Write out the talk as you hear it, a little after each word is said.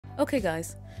Okay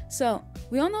guys, so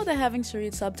we all know that having to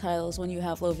read subtitles when you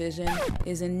have low vision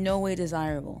is in no way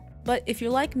desirable. But if you're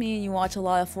like me and you watch a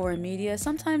lot of foreign media,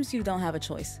 sometimes you don't have a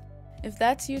choice. If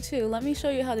that's you too, let me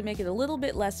show you how to make it a little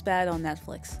bit less bad on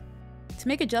Netflix. To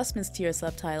make adjustments to your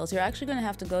subtitles, you're actually going to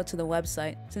have to go to the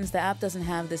website since the app doesn't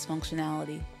have this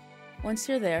functionality. Once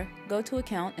you're there, go to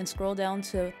Account and scroll down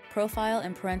to Profile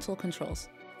and Parental Controls.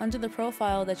 Under the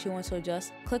profile that you want to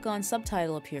adjust, click on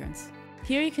Subtitle Appearance.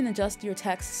 Here you can adjust your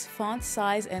text's font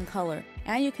size and color,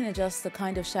 and you can adjust the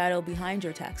kind of shadow behind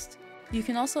your text. You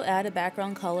can also add a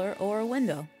background color or a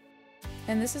window.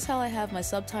 And this is how I have my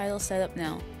subtitles set up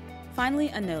now. Finally,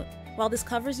 a note. While this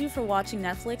covers you for watching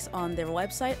Netflix on their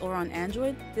website or on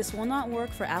Android, this will not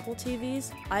work for Apple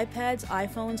TVs, iPads,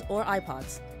 iPhones, or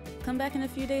iPods. Come back in a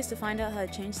few days to find out how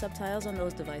to change subtitles on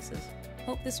those devices.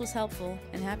 Hope this was helpful,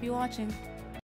 and happy watching!